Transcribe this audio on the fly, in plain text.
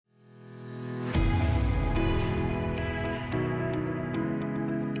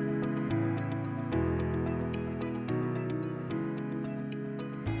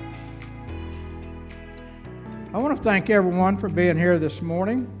I want to thank everyone for being here this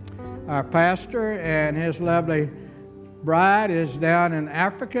morning. Our pastor and his lovely bride is down in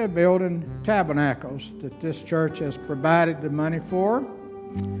Africa building tabernacles that this church has provided the money for.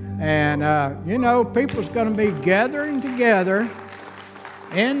 And, people's going to be gathering together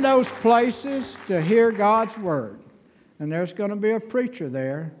in those places to hear God's Word. And there's going to be a preacher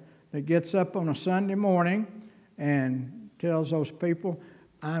there that gets up on a Sunday morning and tells those people,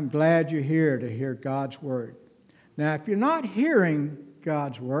 I'm glad you're here to hear God's Word. Now, if you're not hearing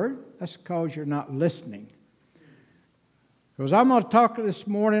God's Word, that's because you're not listening. Because I'm going to talk this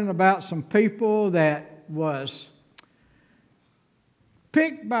morning about some people that was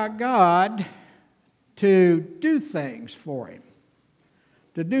picked by God to do things for Him,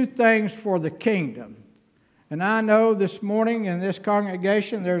 to do things for the kingdom. And I know this morning in this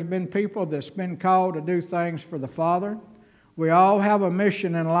congregation there's been people that's been called to do things for the Father. We all have a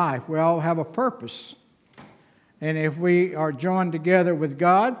mission in life. We all have a purpose. And if we are joined together with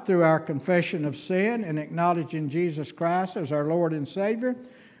God through our confession of sin and acknowledging Jesus Christ as our Lord and Savior,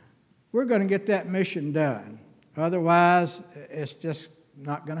 we're going to get that mission done. Otherwise, it's just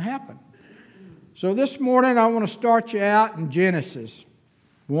not going to happen. So this morning, I want to start you out in Genesis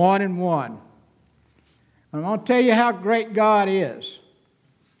 1:1. I'm going to tell you how great God is.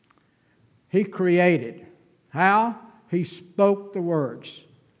 He created. How? He spoke the words.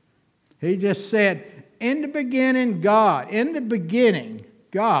 He just said, in the beginning, God. In the beginning,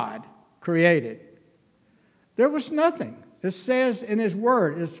 God created. There was nothing. It says in His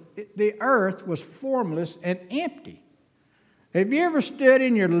Word, the earth was formless and empty. Have you ever stood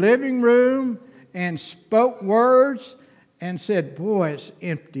in your living room and spoke words and said, boy, it's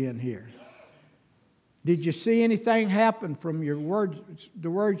empty in here? Did you see anything happen from your words, the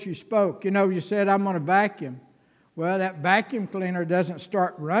words you spoke? You said, I'm going to vacuum. Well, that vacuum cleaner doesn't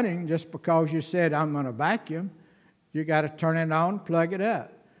start running just because you said, I'm going to vacuum. You got to turn it on, plug it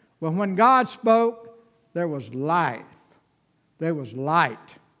up. Well, when God spoke, there was life. There was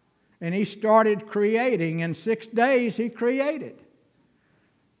light. And He started creating. In 6 days, He created.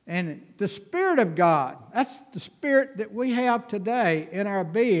 And the Spirit of God, that's the Spirit that we have today in our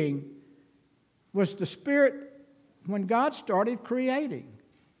being, was the Spirit when God started creating.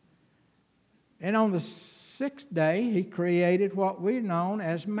 And on the 6th day, He created what we know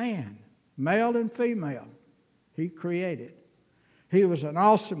as man, male and female. He created. He was an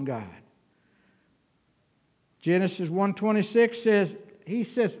awesome God. Genesis 1:26 says, He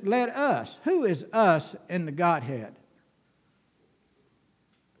says, let us. Who is us in the Godhead?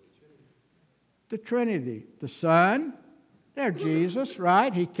 The Trinity. The Son, there's Jesus,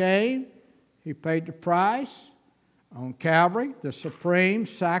 right? He came. He paid the price on Calvary, the supreme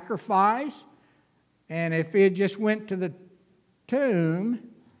sacrifice. And if He had just went to the tomb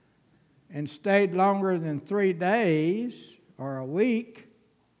and stayed longer than 3 days or a week,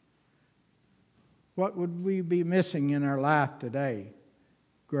 what would we be missing in our life today?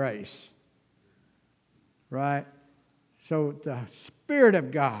 Grace. Right? So the Spirit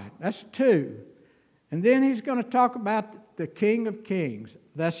of God, that's two. And then He's going to talk about the King of Kings.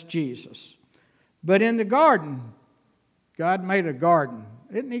 That's Jesus. But in the garden, God made a garden.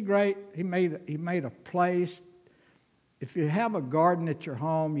 Isn't He great? He made a place. If you have a garden at your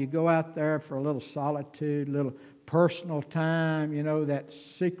home, you go out there for a little solitude, a little personal time, that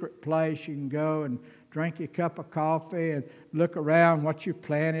secret place you can go and drink your cup of coffee and look around what you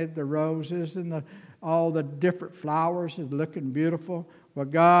planted, the roses and all the different flowers is looking beautiful. Well,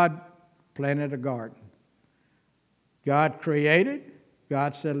 God planted a garden. God created.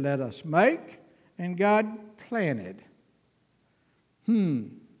 God said, let us make. And God planted.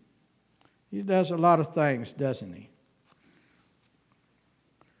 He does a lot of things, doesn't He?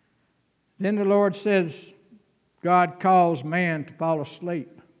 Then the Lord says, God calls man to fall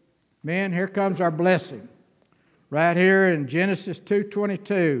asleep. Man, here comes our blessing. Right here in Genesis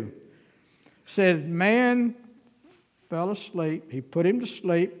 2:22. Said man fell asleep. He put him to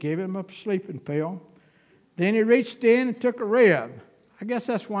sleep, gave him a sleeping pill. Then He reached in and took a rib. I guess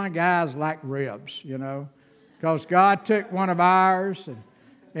that's why guys like ribs, because God took one of ours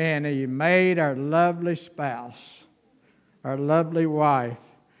and He made our lovely spouse, our lovely wife.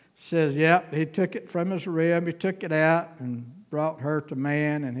 Says, yep, He took it from his rib, He took it out and brought her to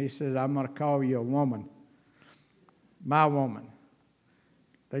man, and He says, I'm going to call you a woman, my woman.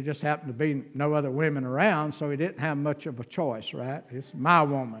 There just happened to be no other women around, so He didn't have much of a choice, right? It's my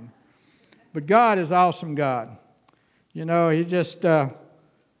woman. But God is awesome God. He just, I'm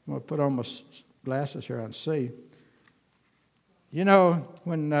going to put on my glasses here and see.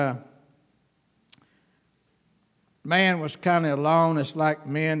 When man was kind of alone. It's like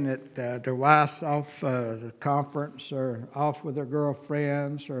men that their wives off at a conference or off with their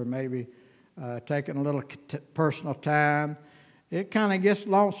girlfriends or maybe taking a little personal time. It kind of gets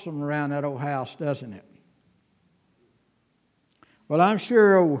lonesome around that old house, doesn't it? Well, I'm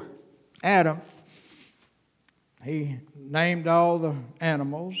sure old Adam, he named all the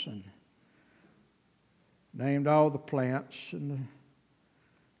animals and named all the plants in the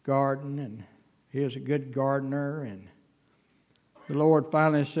garden, and he was a good gardener. And the Lord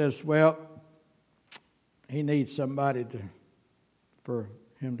finally says, well, he needs somebody for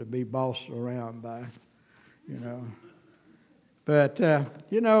him to be bossed around by, you know. But,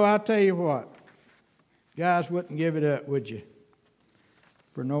 I'll tell you what, guys wouldn't give it up, would you,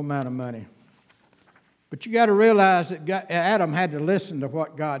 for no amount of money. But you got to realize that Adam had to listen to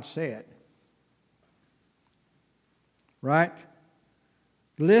what God said. Right?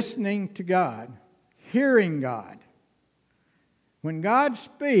 Listening to God, hearing God. When God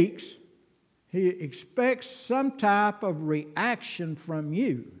speaks, He expects some type of reaction from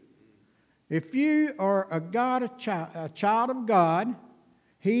you. If you are a child of God,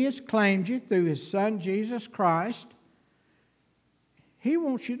 He has claimed you through His Son, Jesus Christ. He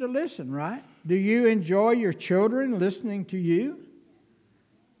wants you to listen, right? Do you enjoy your children listening to you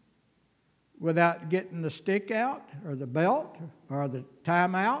without getting the stick out or the belt or the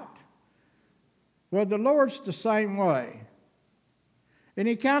time out? Well, the Lord's the same way. And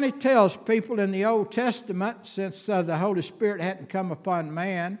He kind of tells people in the Old Testament, since the Holy Spirit hadn't come upon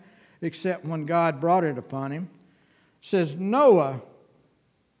man except when God brought it upon him, says Noah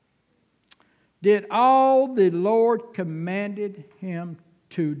did all the Lord commanded him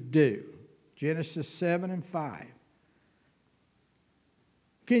to do. Genesis 7 and 5.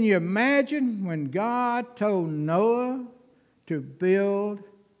 Can you imagine when God told Noah to build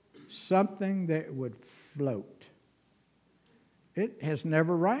something that would float? It has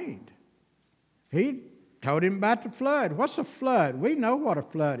never rained. He told him about the flood. What's a flood? We know what a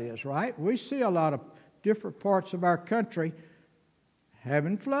flood is, right? We see a lot of different parts of our country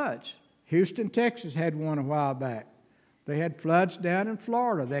having floods. Houston, Texas had one a while back. They had floods down in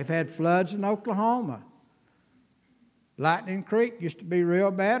Florida. They've had floods in Oklahoma. Lightning Creek used to be real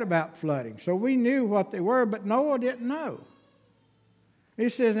bad about flooding. So we knew what they were, but Noah didn't know. He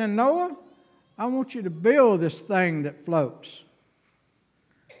says, and Noah, I want you to build this thing that floats.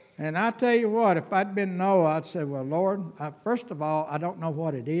 And I tell you what, if I'd been Noah, I'd say, well, Lord, first of all, I don't know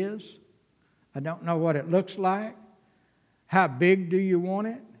what it is. I don't know what it looks like. How big do you want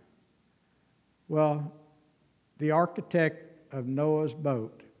it? Well, the architect of Noah's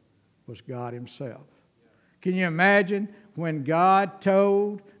boat was God Himself. Can you imagine when God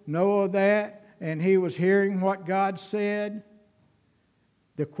told Noah that and he was hearing what God said?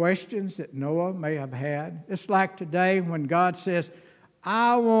 The questions that Noah may have had. It's like today when God says,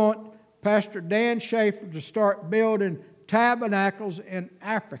 I want Pastor Dan Schaefer to start building tabernacles in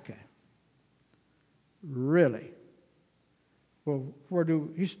Africa. Really? Well,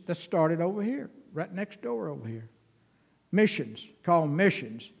 let's start it over here, right next door over here. Missions, call them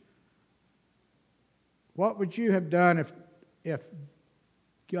missions. What would you have done if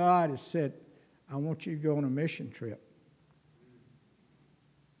God had said, I want you to go on a mission trip?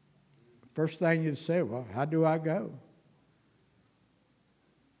 First thing you'd say, well, how do I go?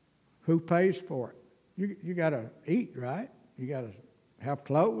 Who pays for it? You got to eat, right? You got to have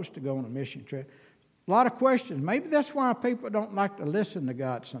clothes to go on a mission trip. A lot of questions. Maybe that's why people don't like to listen to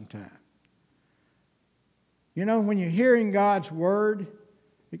God sometimes. You know, when you're hearing God's word,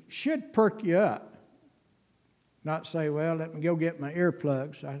 it should perk you up. Not say, well, let me go get my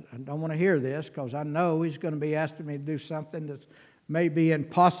earplugs. I don't want to hear this because I know He's going to be asking me to do something that may be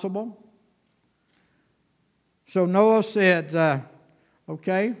impossible. So Noah said,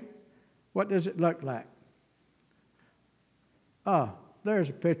 okay, what does it look like? Oh, there's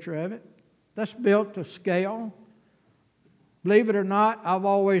a picture of it. That's built to scale. Believe it or not, I've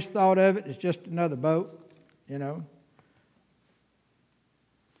always thought of it as just another boat, you know.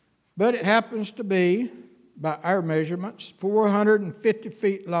 But it happens to be, by our measurements, 450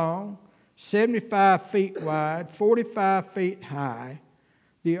 feet long, 75 feet wide, 45 feet high.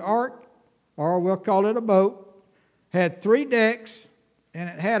 The ark, or we'll call it a boat, had 3 decks, and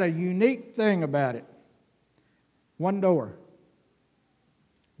it had a unique thing about it. One door.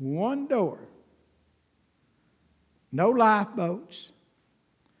 One door. No lifeboats.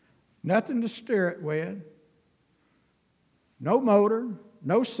 Nothing to steer it with. No motor.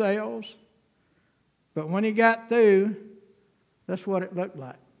 No sails. But when he got through, that's what it looked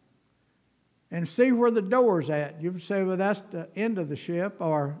like. And see where the door's at. You would say, well, that's the end of the ship,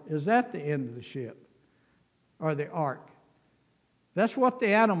 or is that the end of the ship? or the ark. That's what the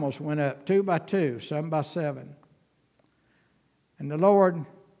animals went up, 2 by 2, 7 by 7. And the Lord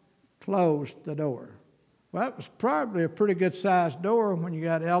closed the door. Well, it was probably a pretty good-sized door when you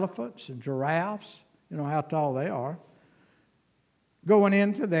got elephants and giraffes. You know how tall they are. Going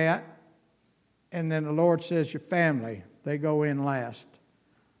into that, and then the Lord says, your family, they go in last.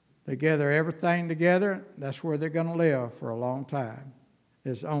 They gather everything together. That's where they're going to live for a long time,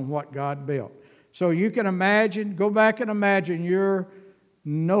 is on what God built. So you can imagine, go back and imagine you're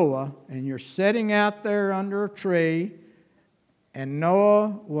Noah, and you're sitting out there under a tree, and Noah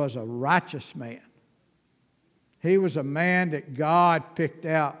was a righteous man. He was a man that God picked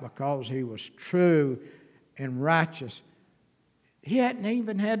out because he was true and righteous. He hadn't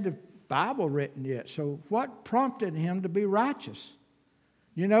even had the Bible written yet. So what prompted him to be righteous?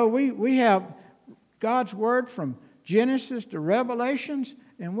 You know, we have God's Word from Genesis to Revelations,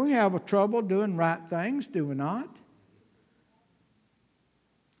 and we have a trouble doing right things, do we not?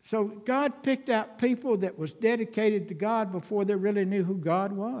 So God picked out people that was dedicated to God before they really knew who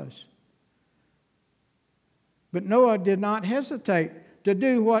God was. But Noah did not hesitate to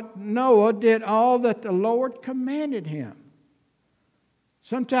do what Noah did, all that the Lord commanded him.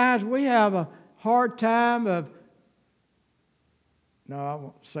 Sometimes we have a hard time of, no, I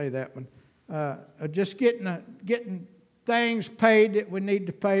won't say that one, just getting things paid that we need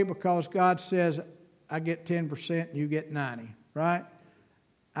to pay because God says, I get 10% and you get 90%, right?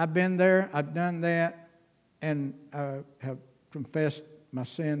 I've been there, I've done that, and have confessed my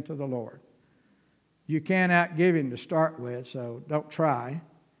sin to the Lord. You can't outgive Him to start with, so don't try.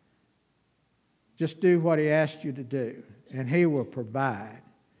 Just do what He asked you to do, and He will provide.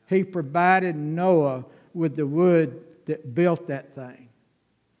 He provided Noah with the wood that built that thing,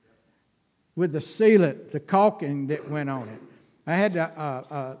 with the sealant, the caulking that went on it. I had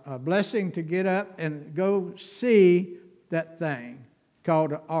a blessing to get up and go see that thing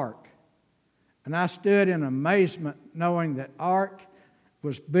called an ark. And I stood in amazement knowing that ark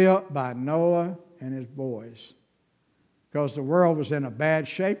was built by Noah and his boys, because the world was in a bad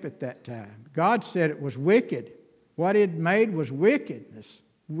shape at that time. God said it was wicked. What He had made was wickedness.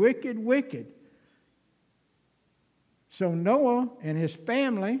 Wicked. So Noah and his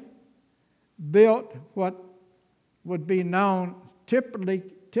family built what would be known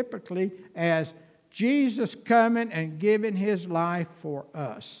typically as Jesus coming and giving His life for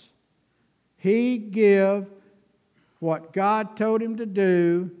us. He gave what God told Him to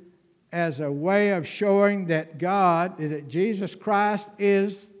do as a way of showing that that Jesus Christ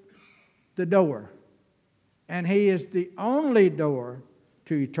is the door. And He is the only door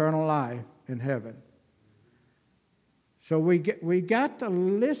to eternal life in heaven. So we got to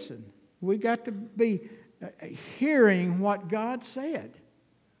listen. We got to be hearing what God said.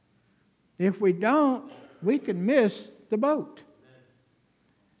 If we don't, we can miss the boat.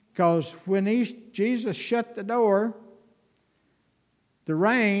 Because when Jesus shut the door, the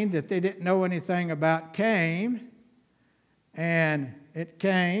rain that they didn't know anything about came, and it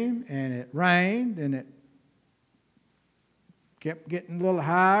rained, and it kept getting a little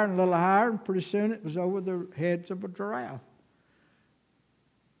higher, and pretty soon it was over the heads of a giraffe.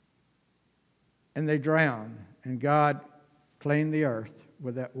 And they drowned, and God cleaned the earth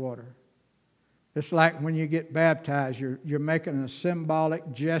with that water. It's like when you get baptized, you're making a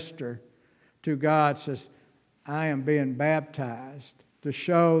symbolic gesture to God. Says, I am being baptized to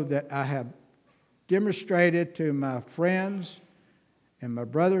show that I have demonstrated to my friends and my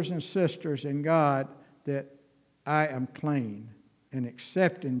brothers and sisters in God that I am clean and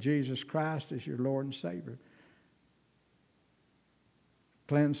accepting Jesus Christ as your Lord and Savior.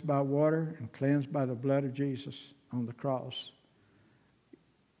 Cleansed by water and cleansed by the blood of Jesus on the cross.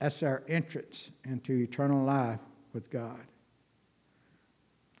 That's our entrance into eternal life with God.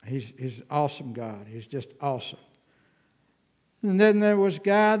 He's awesome God. He's just awesome. And then there was a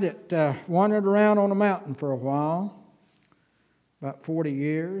guy that wandered around on a mountain for a while, about 40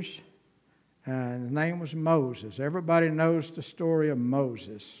 years. And his name was Moses. Everybody knows the story of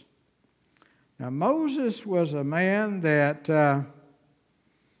Moses. Now, Moses was a man that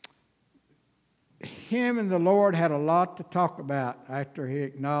him and the Lord had a lot to talk about after he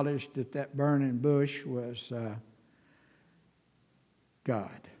acknowledged that burning bush was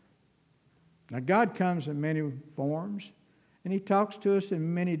God. Now, God comes in many forms, and He talks to us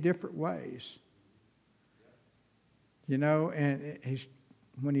in many different ways. You know, and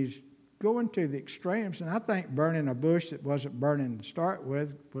when He's going to the extremes, and I think burning a bush that wasn't burning to start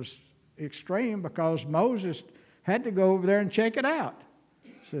with was extreme because Moses had to go over there and check it out.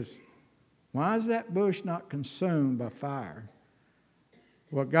 He says, why is that bush not consumed by fire?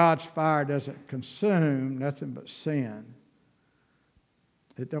 Well, God's fire doesn't consume nothing but sin.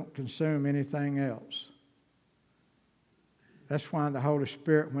 It don't consume anything else. That's why the Holy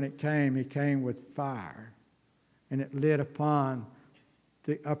Spirit, when it came, He came with fire. And it lit upon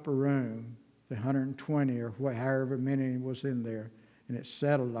the upper room, the 120 or however many was in there. And it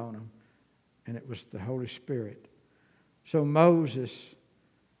settled on them. And it was the Holy Spirit. So Moses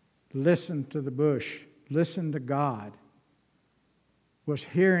listened to the bush, listened to God, was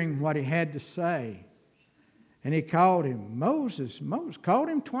hearing what he had to say. And he called him, Moses, Moses, called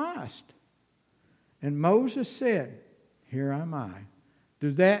him twice. And Moses said, here am I.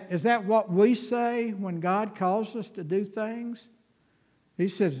 Is that what we say when God calls us to do things? He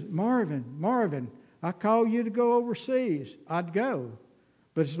says, Marvin, I call you to go overseas. I'd go.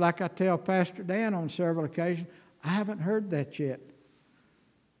 But it's like I tell Pastor Dan on several occasions, I haven't heard that yet.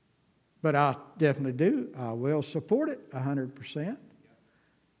 But I definitely do. I will support it 100%.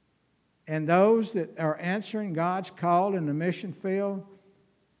 And those that are answering God's call in the mission field,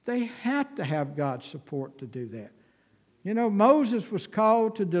 they have to have God's support to do that. You know, Moses was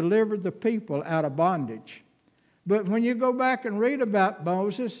called to deliver the people out of bondage. But when you go back and read about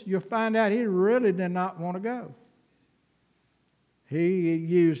Moses, you'll find out he really did not want to go. He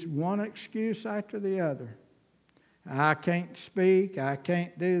used one excuse after the other. I can't speak, I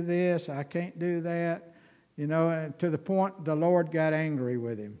can't do this, I can't do that. You know, and to the point the Lord got angry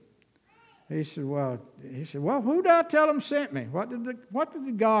with him. He said, well, who did I tell him sent me? What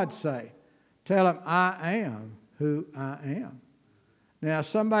did God say? Tell him, I am who I am. Now, if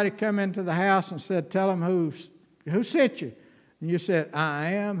somebody come into the house and said, tell him who sent you? And you said,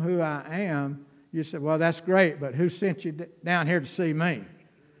 I am who I am. You said, well, that's great, but who sent you down here to see me?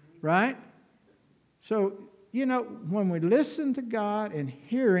 Right? So, you know, when we listen to God and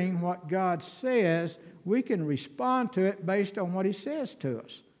hearing what God says, we can respond to it based on what He says to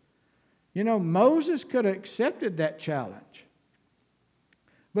us. You know, Moses could have accepted that challenge,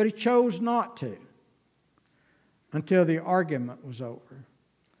 but he chose not to until the argument was over.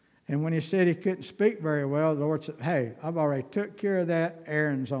 And when he said he couldn't speak very well, the Lord said, hey, I've already took care of that.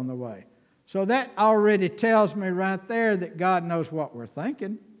 Aaron's on the way. So that already tells me right there that God knows what we're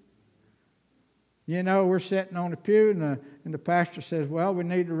thinking. You know, we're sitting on the pew and the pastor says, well, we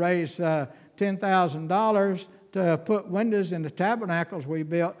need to raise $10,000 to put windows in the tabernacles we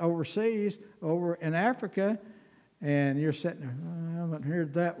built overseas, over in Africa. And you're sitting there, I haven't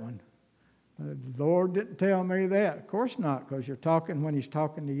heard that one. The Lord didn't tell me that. Of course not, because you're talking when He's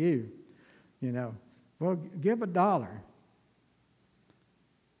talking to you. You know, well, give $1. $1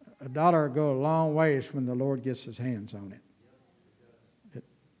 will go a long ways when the Lord gets His hands on it.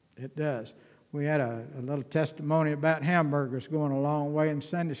 It does. We had a little testimony about hamburgers going a long way in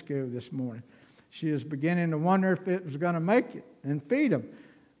Sunday school this morning. She was beginning to wonder if it was going to make it and feed them.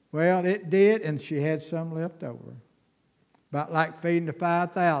 Well, it did, and she had some left over. About like feeding the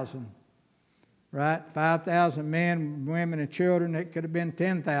 5,000, right? 5,000 men, women, and children. It could have been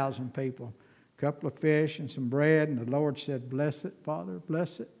 10,000 people. A couple of fish and some bread, and the Lord said, bless it, Father,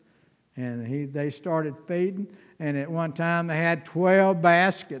 bless it. And they started feeding, and at one time they had 12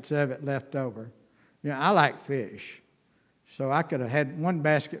 baskets of it left over. You know, I like fish, so I could have had one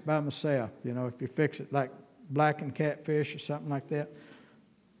basket by myself, you know, if you fix it like blackened catfish or something like that.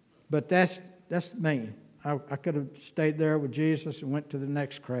 But that's me. I could have stayed there with Jesus and went to the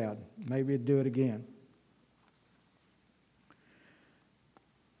next crowd. Maybe I'd do it again.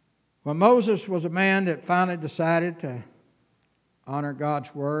 Well, Moses was a man that finally decided to honor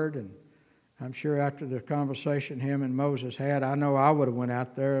God's word, and I'm sure after the conversation him and Moses had, I know I would have went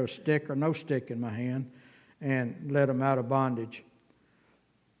out there, a stick or no stick in my hand, and led them out of bondage.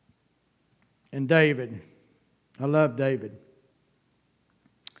 And David, I love David.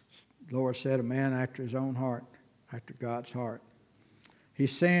 The Lord said a man after His own heart, after God's heart. He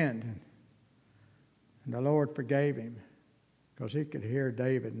sinned, and the Lord forgave him because he could hear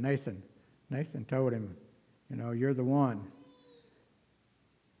David. Nathan told him, you know, you're the one.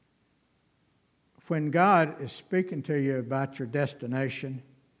 When God is speaking to you about your destination,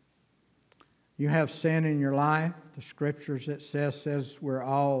 you have sin in your life. The scriptures that says we're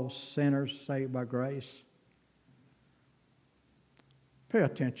all sinners saved by grace. Pay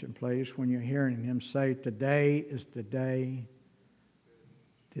attention, please, when you're hearing Him say, today is the day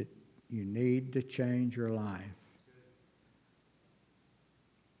that you need to change your life.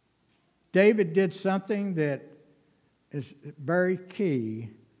 David did something that is very key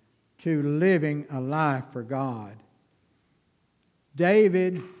to living a life for God.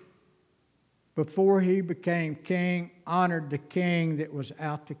 David, before he became king, honored the king that was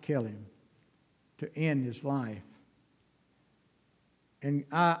out to kill him, to end his life. And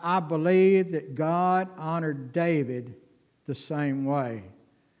I believe that God honored David the same way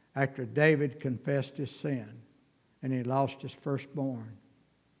after David confessed his sin and he lost his firstborn.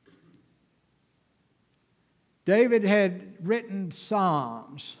 David had written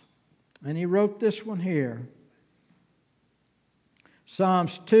Psalms, and he wrote this one here.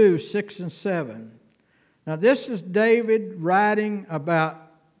 Psalms 2, 6, and 7. Now this is David writing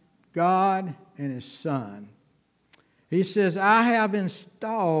about God and his Son. He says, I have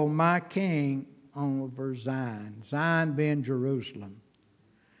installed my king over Zion. Zion being Jerusalem.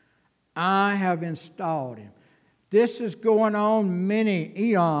 I have installed him. This is going on many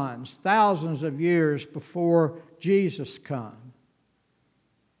eons, thousands of years before Jesus come.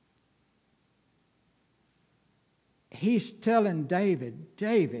 He's telling David,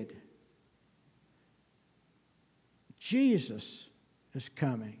 David, Jesus is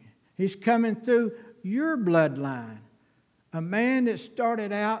coming. He's coming through your bloodline. A man that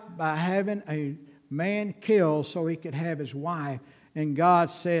started out by having a man killed so he could have his wife. And God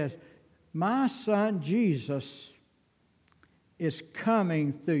says, my son Jesus is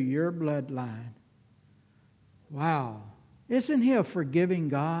coming through your bloodline. Wow. Isn't he a forgiving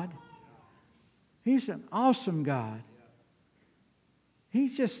God? He's an awesome God.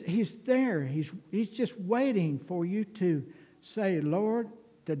 He's there. He's just waiting for you to say, Lord,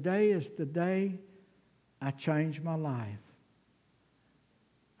 today is the day I changed my life.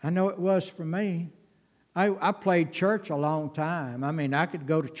 I know it was for me. I played church a long time. I mean, I could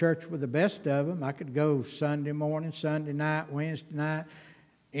go to church with the best of them. I could go Sunday morning, Sunday night, Wednesday night,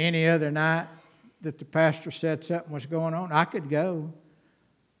 any other night that the pastor said something was going on. I could go.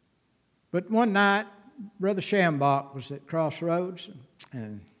 But one night, Brother Shambach was at Crossroads,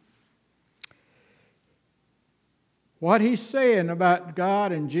 and what he's saying about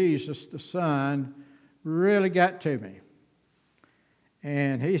God and Jesus, the Son, really got to me.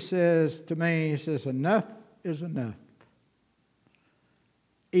 And he says to me, he says, enough is enough.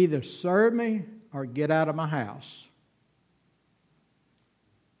 Either serve me or get out of my house.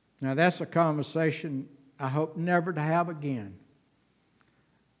 Now that's a conversation I hope never to have again.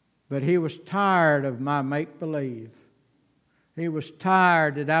 But he was tired of my make-believe. He was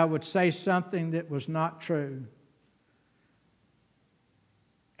tired that I would say something that was not true.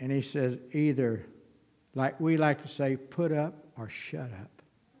 And he says, either, like we like to say, put up or shut up.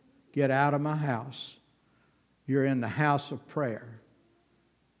 Get out of my house. You're in the house of prayer.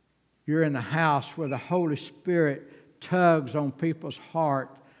 You're in the house where the Holy Spirit tugs on people's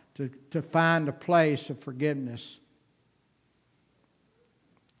heart to find a place of forgiveness.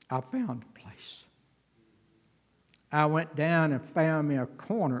 I found a place. I went down and found me a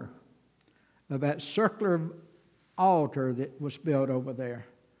corner of that circular altar that was built over there.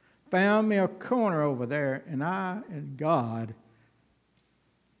 Found me a corner over there, and I and God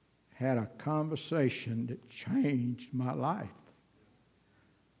had a conversation that changed my life.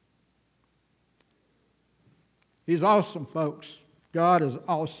 He's awesome, folks. God is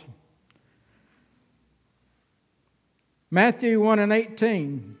awesome. Matthew 1 and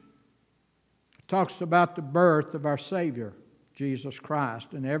 18 talks about the birth of our Savior, Jesus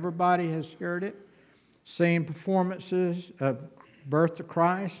Christ. And everybody has heard it, seen performances of birth of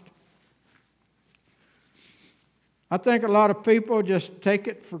Christ. I think a lot of people just take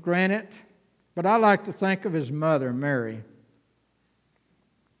it for granted, but I like to think of his mother, Mary.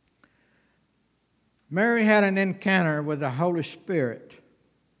 Mary had an encounter with the Holy Spirit.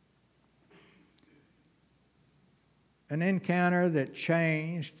 An encounter that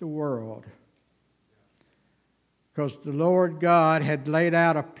changed the world. Because the Lord God had laid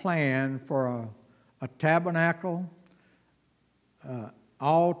out a plan for a tabernacle,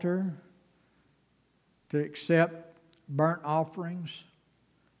 altar, to accept burnt offerings.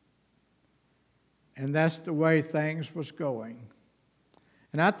 And that's the way things was going.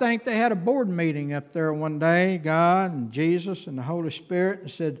 And I think they had a board meeting up there one day, God and Jesus and the Holy Spirit,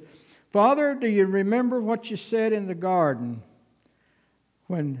 and said, Father, do you remember what you said in the garden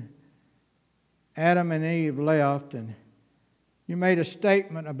when Adam and Eve left, and you made a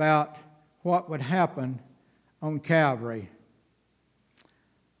statement about what would happen on Calvary?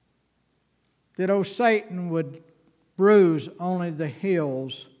 That old Satan would bruise only the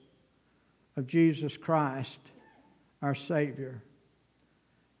heels of Jesus Christ, our Savior.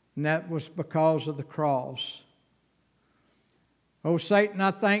 And that was because of the cross. Oh, Satan,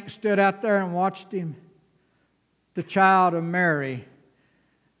 I think, stood out there and watched him, the child of Mary,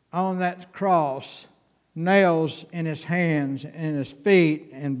 on that cross, nails in his hands and his feet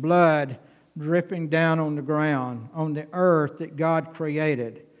and blood dripping down on the ground, on the earth that God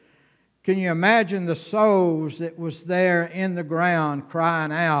created. Can you imagine the souls that was there in the ground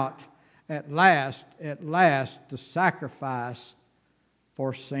crying out, at last, the sacrifice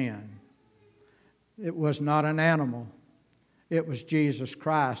for sin? It was not an animal. It was Jesus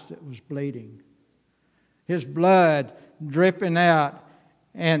Christ that was bleeding. His blood dripping out.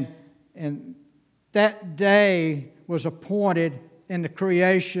 And that day was appointed in the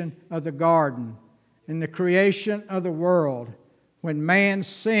creation of the garden, in the creation of the world. When man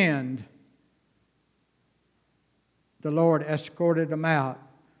sinned, the Lord escorted them out,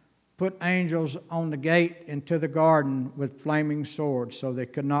 put angels on the gate into the garden with flaming swords so they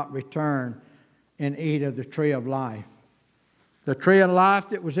could not return and eat of the tree of life. The tree of life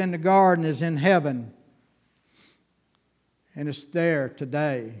that was in the garden is in heaven, and it's there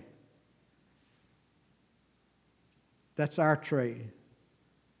today. That's our tree.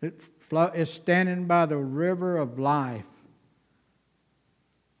 It is standing by the river of life.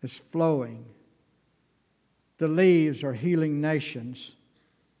 It's flowing. The leaves are healing nations.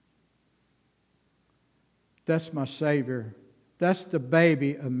 That's my Savior. That's the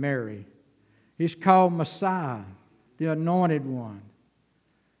baby of Mary. He's called Messiah, the Anointed One.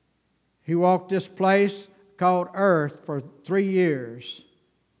 He walked this place called earth for 3 years.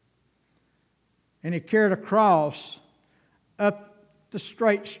 And he carried a cross up the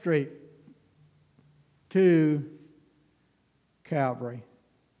straight street to Calvary.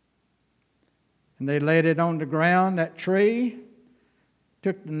 And they laid it on the ground, that tree,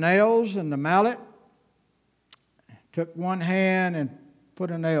 took the nails and the mallet, took one hand and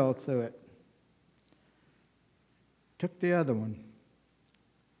put a nail through it. Took the other one,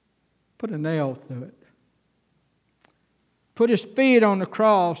 put a nail through it. Put his feet on the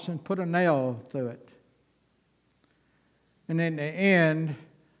cross and put a nail through it. And in the end,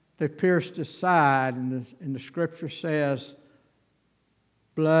 they pierced his side, and the scripture says,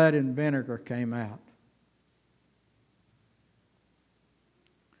 blood and vinegar came out.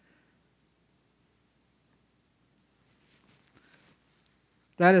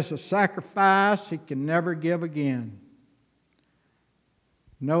 That is a sacrifice he can never give again.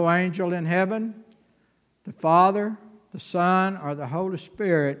 No angel in heaven, the Father, the Son, or the Holy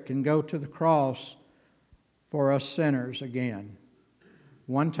Spirit can go to the cross for us sinners again.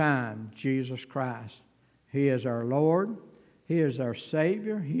 One time, Jesus Christ. He is our Lord. He is our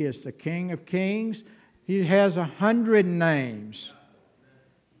Savior. He is the King of Kings. He has 100 names.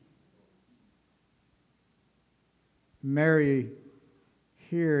 Mary,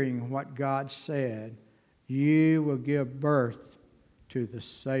 hearing what God said, you will give birth to the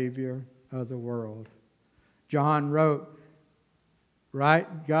Savior of the world. John wrote,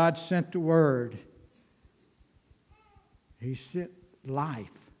 right? God sent the Word. He sent life.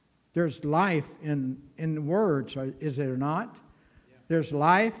 There's life in the words, is there not? Yeah. There's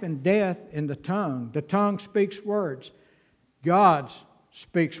life and death in the tongue. The tongue speaks words. God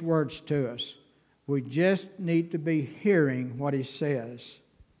speaks words to us. We just need to be hearing what He says.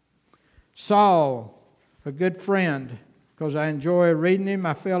 Saul, a good friend, because I enjoy reading him.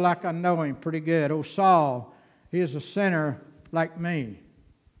 I feel like I know him pretty good. Oh, Saul, he is a sinner like me.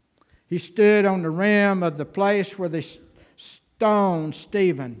 He stood on the rim of the place where they stoned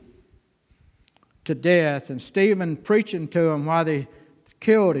Stephen to death, and Stephen preaching to him while they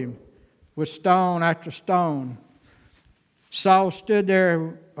killed him with stone after stone. Saul stood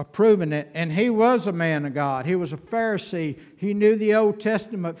there approving it, and he was a man of God. He was a Pharisee. He knew the Old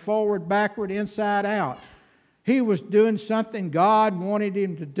Testament forward, backward, inside out. He was doing something God wanted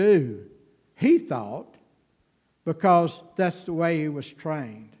him to do, he thought, because that's the way he was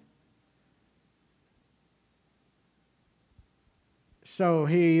trained. So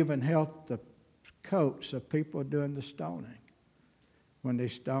he even helped the coats of people doing the stoning when they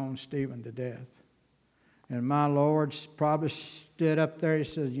stoned Stephen to death. And my Lord probably stood up there. He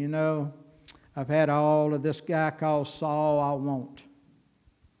says, you know, I've had all of this guy called Saul I want.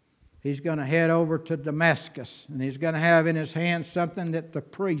 He's going to head over to Damascus, and he's going to have in his hand something that the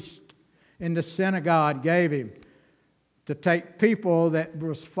priest in the synagogue gave him to take people that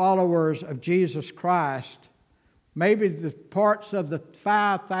was followers of Jesus Christ, maybe the parts of the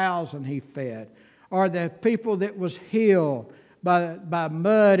 5,000 he fed, or the people that was healed by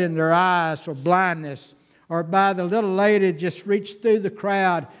mud in their eyes or blindness, or by the little lady just reached through the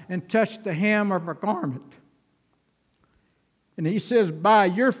crowd and touched the hem of her garment. And he says, by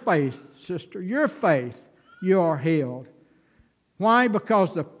your faith, sister, your faith, you are healed. Why?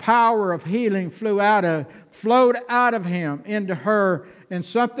 Because the power of healing flowed out of him into her, and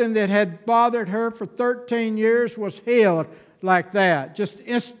something that had bothered her for 13 years was healed like that, just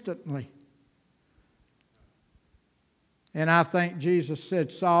instantly. And I think Jesus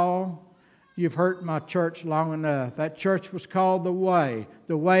said, Saul, You've heard my church long enough. That church was called the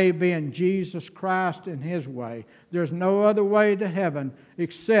Way being Jesus Christ and His way. There's no other way to heaven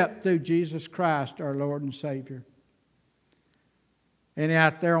except through Jesus Christ, our Lord and Savior. And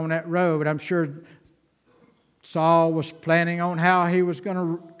out there on that road, I'm sure Saul was planning on how he was going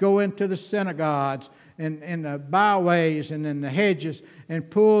to go into the synagogues and in the byways and in the hedges and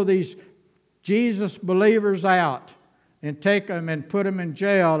pull these Jesus believers out and take them and put them in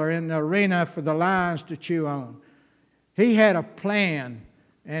jail or in the arena for the lions to chew on. He had a plan,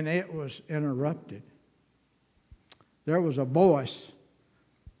 and it was interrupted. There was a voice,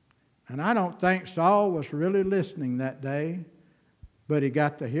 and I don't think Saul was really listening that day, but he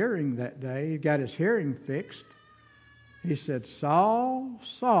got the hearing that day. He got his hearing fixed. He said, "Saul,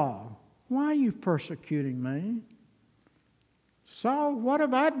 Saul, why are you persecuting me? Saul, what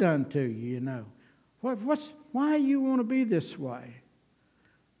have I done to you, you know? Why you want to be this way?"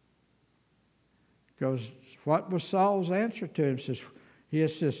 Because what was Saul's answer to him? He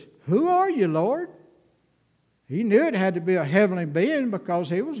says, "Who are you, Lord?" He knew it had to be a heavenly being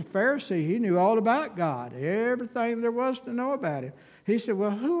because he was a Pharisee. He knew all about God, everything there was to know about Him. He said, "Well,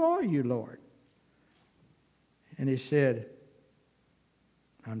 who are you, Lord?" And he said,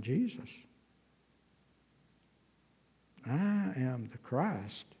 "I'm Jesus. I am the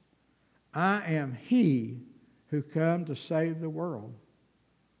Christ. I am He who come to save the world.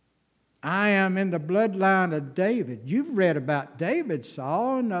 I am in the bloodline of David." You've read about David,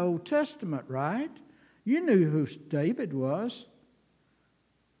 Saul, in the Old Testament, right? You knew who David was.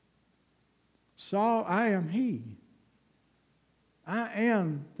 Saul, I am He. I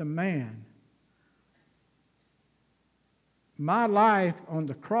am the man. My life on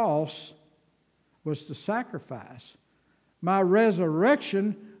the cross was the sacrifice. My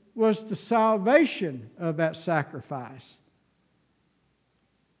resurrection was the salvation of that sacrifice.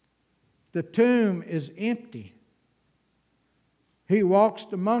 The tomb is empty. He walks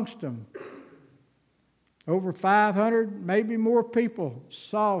amongst them. Over 500, maybe more people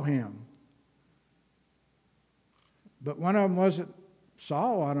saw Him. But one of them wasn't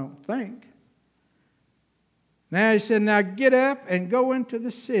Saul, I don't think. Now he said, "Now get up and go into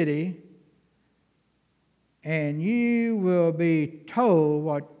the city, and you will be told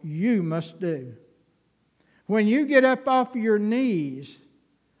what you must do." When you get up off your knees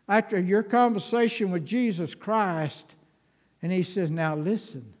after your conversation with Jesus Christ, and He says, "Now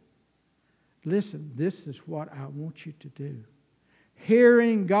listen, this is what I want you to do."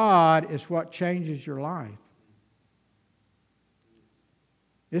 Hearing God is what changes your life.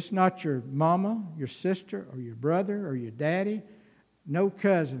 It's not your mama, your sister, or your brother, or your daddy. No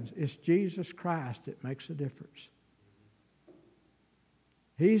cousins. It's Jesus Christ that makes a difference.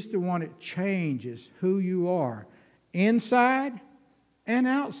 He's the one that changes who you are, inside and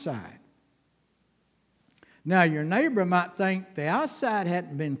outside. Now, your neighbor might think the outside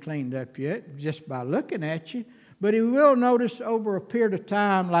hadn't been cleaned up yet just by looking at you, but he will notice over a period of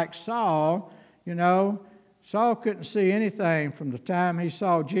time, like Saul, Saul couldn't see anything from the time he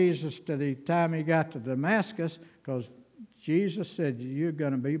saw Jesus to the time he got to Damascus, because Jesus said, "You're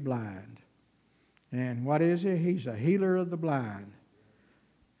going to be blind." And what is He? He's a healer of the blind.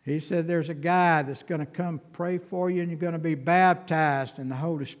 He said there's a guy that's going to come pray for you, and you're going to be baptized in the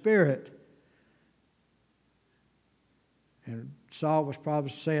Holy Spirit. And Saul was probably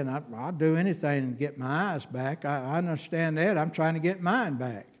saying, "I'll do anything to get my eyes back. I understand that. I'm trying to get mine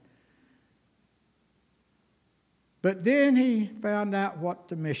back." But then he found out what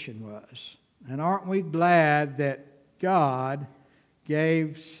the mission was. And aren't we glad that God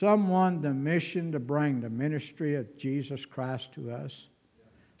gave someone the mission to bring the ministry of Jesus Christ to us?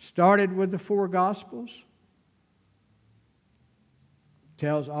 Started with the 4 Gospels.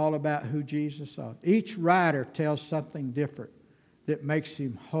 Tells all about who Jesus is. Each writer tells something different that makes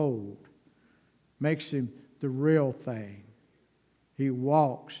Him whole, makes Him the real thing. He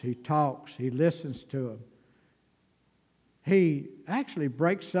walks, He talks, He listens to Him. He actually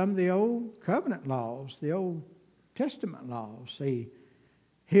breaks some of the old covenant laws, the Old Testament laws. He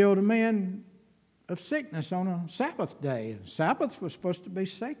healed a man of sickness on a Sabbath day. And Sabbath was supposed to be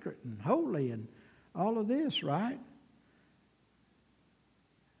sacred and holy and all of this, right?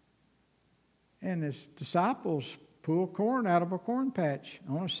 And His disciples pulled corn out of a corn patch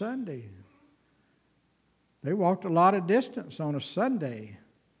on a Sunday. They walked a lot of distance on a Sunday.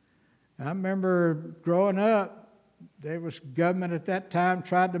 I remember growing up, there was government at that time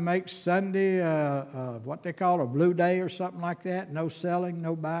tried to make Sunday what they call a blue day or something like that. No selling,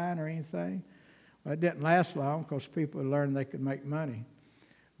 no buying or anything. Well, it didn't last long because people learned they could make money.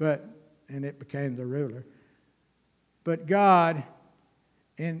 And it became the ruler. But God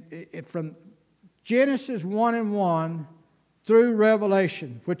from Genesis 1 and 1 through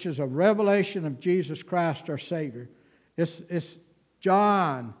Revelation, which is a revelation of Jesus Christ our Savior. It's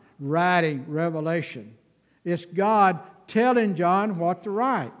John writing Revelation. It's God telling John what to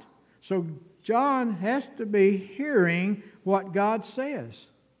write. So John has to be hearing what God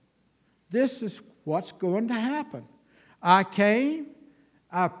says. This is what's going to happen. I came,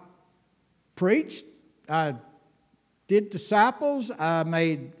 I preached, I did disciples, I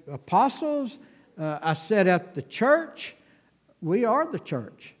made apostles, I set up the church. We are the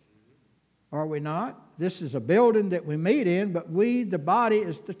church, are we not? This is a building that we meet in, but we, the body,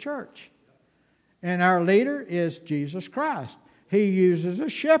 is the church. And our leader is Jesus Christ. He uses a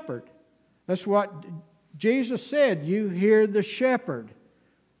shepherd. That's what Jesus said. You hear the shepherd.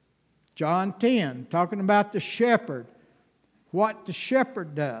 John 10, talking about the shepherd. What the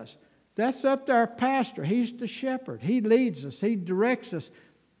shepherd does. That's up to our pastor. He's the shepherd. He leads us. He directs us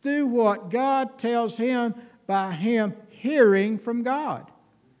through what God tells him by him hearing from God.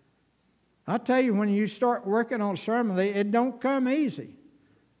 I tell you, when you start working on a sermon, it don't come easy.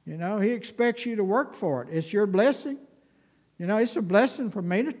 You know, he expects you to work for it. It's your blessing. You know, it's a blessing for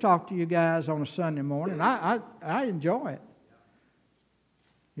me to talk to you guys on a Sunday morning. I enjoy it.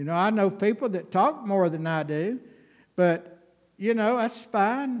 You know, I know people that talk more than I do, but, you know, that's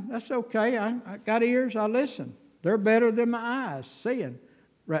fine. That's okay. I got ears, I listen. They're better than my eyes seeing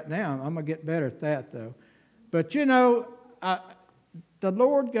right now. I'm going to get better at that, though. But, you know, the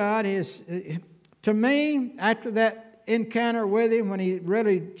Lord God is, to me, after that encounter with Him, when He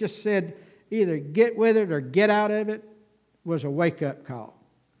really just said either get with it or get out of it, was a wake-up call.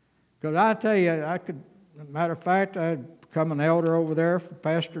 Because I tell you, matter of fact, I had become an elder over there for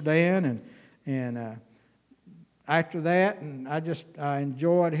Pastor Dan, and after that, and I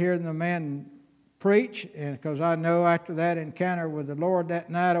enjoyed hearing the man preach, and because I know after that encounter with the Lord that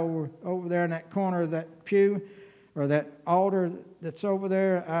night over there in that corner of that pew, or that altar that's over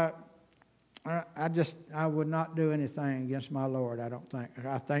there, I would not do anything against my Lord, I don't think.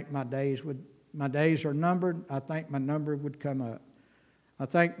 I think my days are numbered. I think my number would come up. I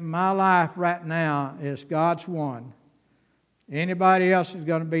think my life right now is God's one. Anybody else is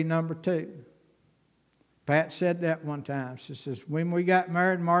going to be number two. Pat said that one time. She says, when we got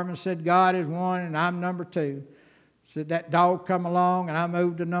married, Marvin said, God is one and I'm number two. Said that dog come along and I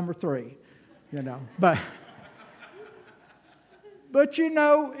moved to number three. You know, but you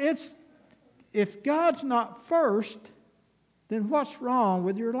know, if God's not first, then what's wrong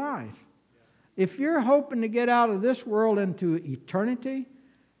with your life? If you're hoping to get out of this world into eternity,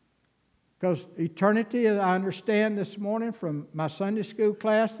 because eternity, as I understand this morning from my Sunday school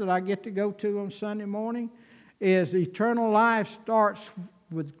class that I get to go to on Sunday morning, is eternal life starts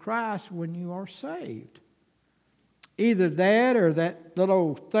with Christ when you are saved. Either that or that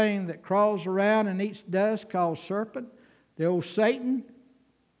little thing that crawls around and eats dust called serpent, the old Satan.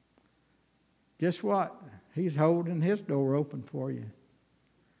 Guess what? He's holding his door open for you.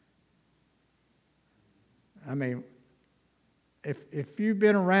 I mean, if you've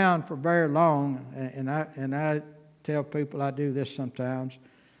been around for very long, and I tell people I do this sometimes,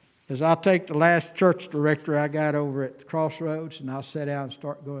 is I'll take the last church directory I got over at the Crossroads, and I'll sit down and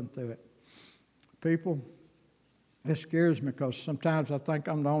start going through it. People, it scares me because sometimes I think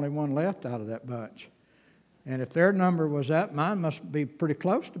I'm the only one left out of that bunch. And if their number was up, mine must be pretty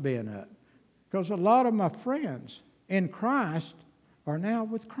close to being up. Because a lot of my friends in Christ are now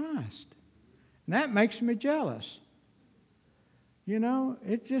with Christ. And that makes me jealous. You know,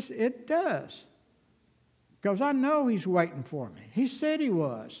 it does. Because I know He's waiting for me. He said He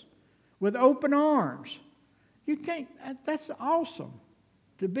was. With open arms. You can't, that's awesome.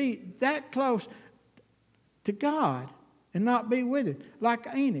 To be that close to God and not be with Him. Like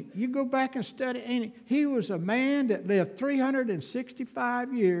Enoch. You go back and study Enoch. He was a man that lived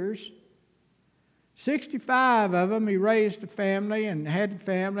 365 years. 65 of them, he raised a family and had a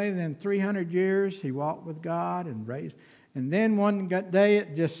family, and then 300 years he walked with God and raised. And then one day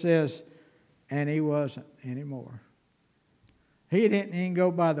it just says, and he wasn't anymore. He didn't even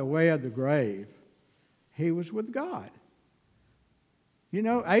go by the way of the grave. He was with God. You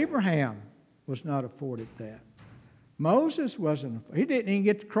know, Abraham was not afforded that. Moses wasn't. He didn't even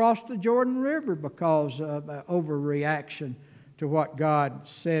get to cross the Jordan River because of overreaction to what God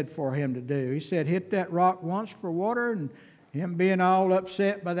said for him to do. He said, hit that rock once for water, and him being all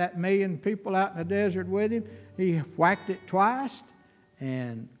upset by that million people out in the desert with him, he whacked it twice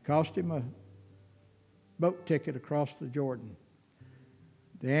and cost him a boat ticket across the Jordan.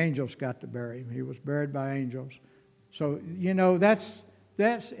 The angels got to bury him. He was buried by angels. So, you know, that's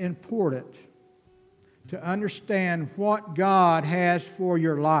important. to understand what God has for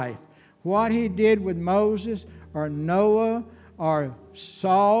your life. What He did with Moses or Noah or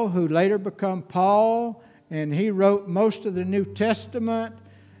Saul, who later became Paul, and he wrote most of the New Testament.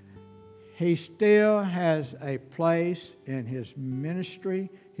 He still has a place in His ministry,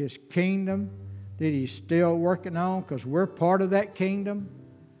 His kingdom, that He's still working on, because we're part of that kingdom.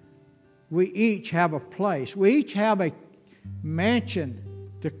 We each have a place. We each have a mansion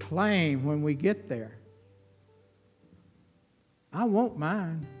to claim when we get there. I want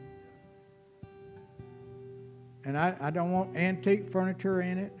mine. And I don't want antique furniture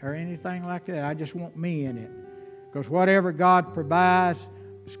in it or anything like that. I just want me in it. Because whatever God provides,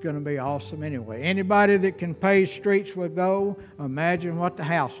 it's going to be awesome anyway. Anybody that can pave streets with gold, imagine what the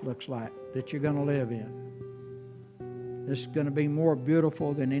house looks like that you're going to live in. It's going to be more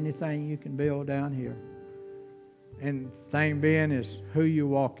beautiful than anything you can build down here. And the thing being is who you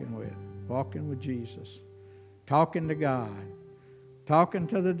walking with. Walking with Jesus. Talking to God. Talking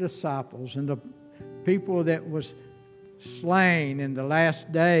to the disciples and the people that was slain in the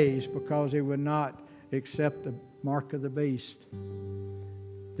last days because they would not accept the mark of the beast,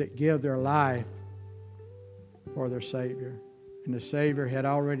 that give their life for their Savior. And the Savior had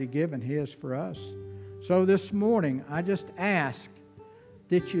already given His for us. So this morning, I just ask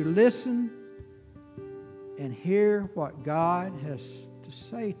that you listen and hear what God has to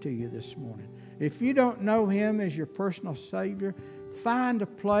say to you this morning. If you don't know Him as your personal Savior, find a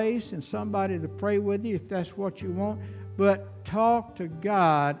place and somebody to pray with you if that's what you want. But talk to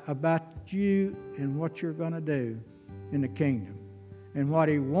God about you and what you're going to do in the kingdom and what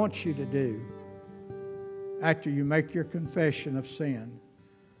He wants you to do after you make your confession of sin.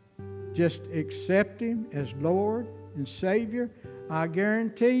 Just accept Him as Lord and Savior. I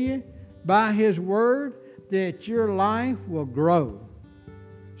guarantee you, by His Word, that your life will grow.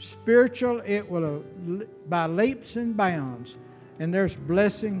 Spiritual, it will by leaps and bounds. And there's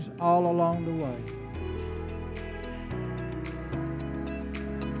blessings all along the way.